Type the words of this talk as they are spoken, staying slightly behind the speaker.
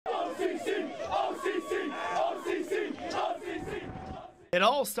It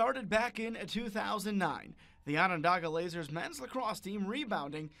all started back in 2009. The Onondaga Lasers men's lacrosse team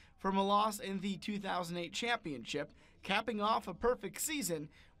rebounding from a loss in the 2008 championship, capping off a perfect season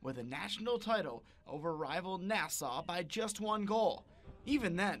with a national title over rival Nassau by just one goal.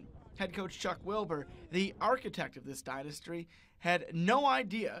 Even then, head coach Chuck Wilbur, the architect of this dynasty, had no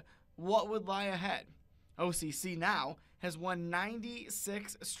idea what would lie ahead. OCC now has won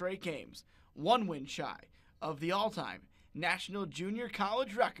 96 straight games, one win shy of the all-time national junior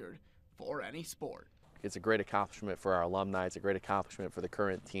college record for any sport. It's a great accomplishment for our alumni. It's a great accomplishment for the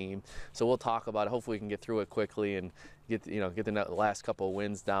current team. So we'll talk about it. Hopefully we can get through it quickly and get the last couple of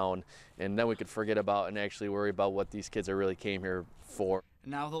wins down, and then we could forget about and actually worry about what these kids are really came here for.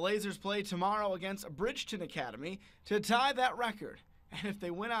 Now the Lasers play tomorrow against Bridgeton Academy to tie that record. And if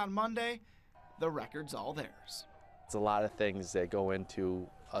they win on Monday, the record's all theirs. It's a lot of things that go into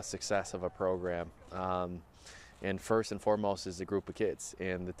a success of a program. And first and foremost is the group of kids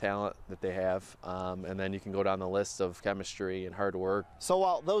and the talent that they have. And then you can go down the list of chemistry and hard work. So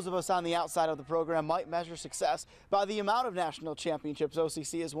while those of us on the outside of the program might measure success by the amount of national championships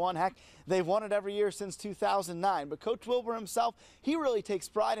OCC has won, heck, they've won it every year since 2009. But Coach Wilbur himself, he really takes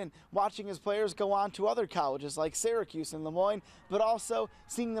pride in watching his players go on to other colleges like Syracuse and Lemoyne, but also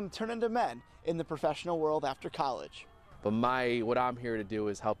seeing them turn into men in the professional world after college. But what I'm here to do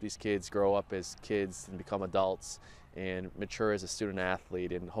is help these kids grow up as kids and become adults and mature as a student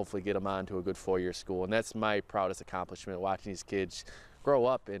athlete and hopefully get them on to a good four-year school. And that's my proudest accomplishment, watching these kids grow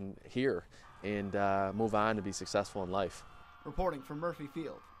up and move on to be successful in life. Reporting from Murphy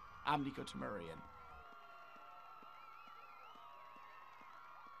Field, I'm Nico Tamurian.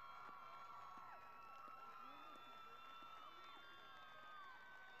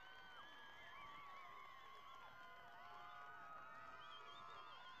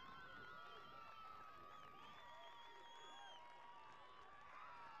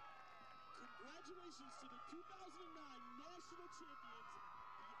 Congratulations to the 2009 national champions,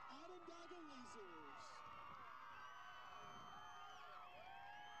 the Onondaga Lasers.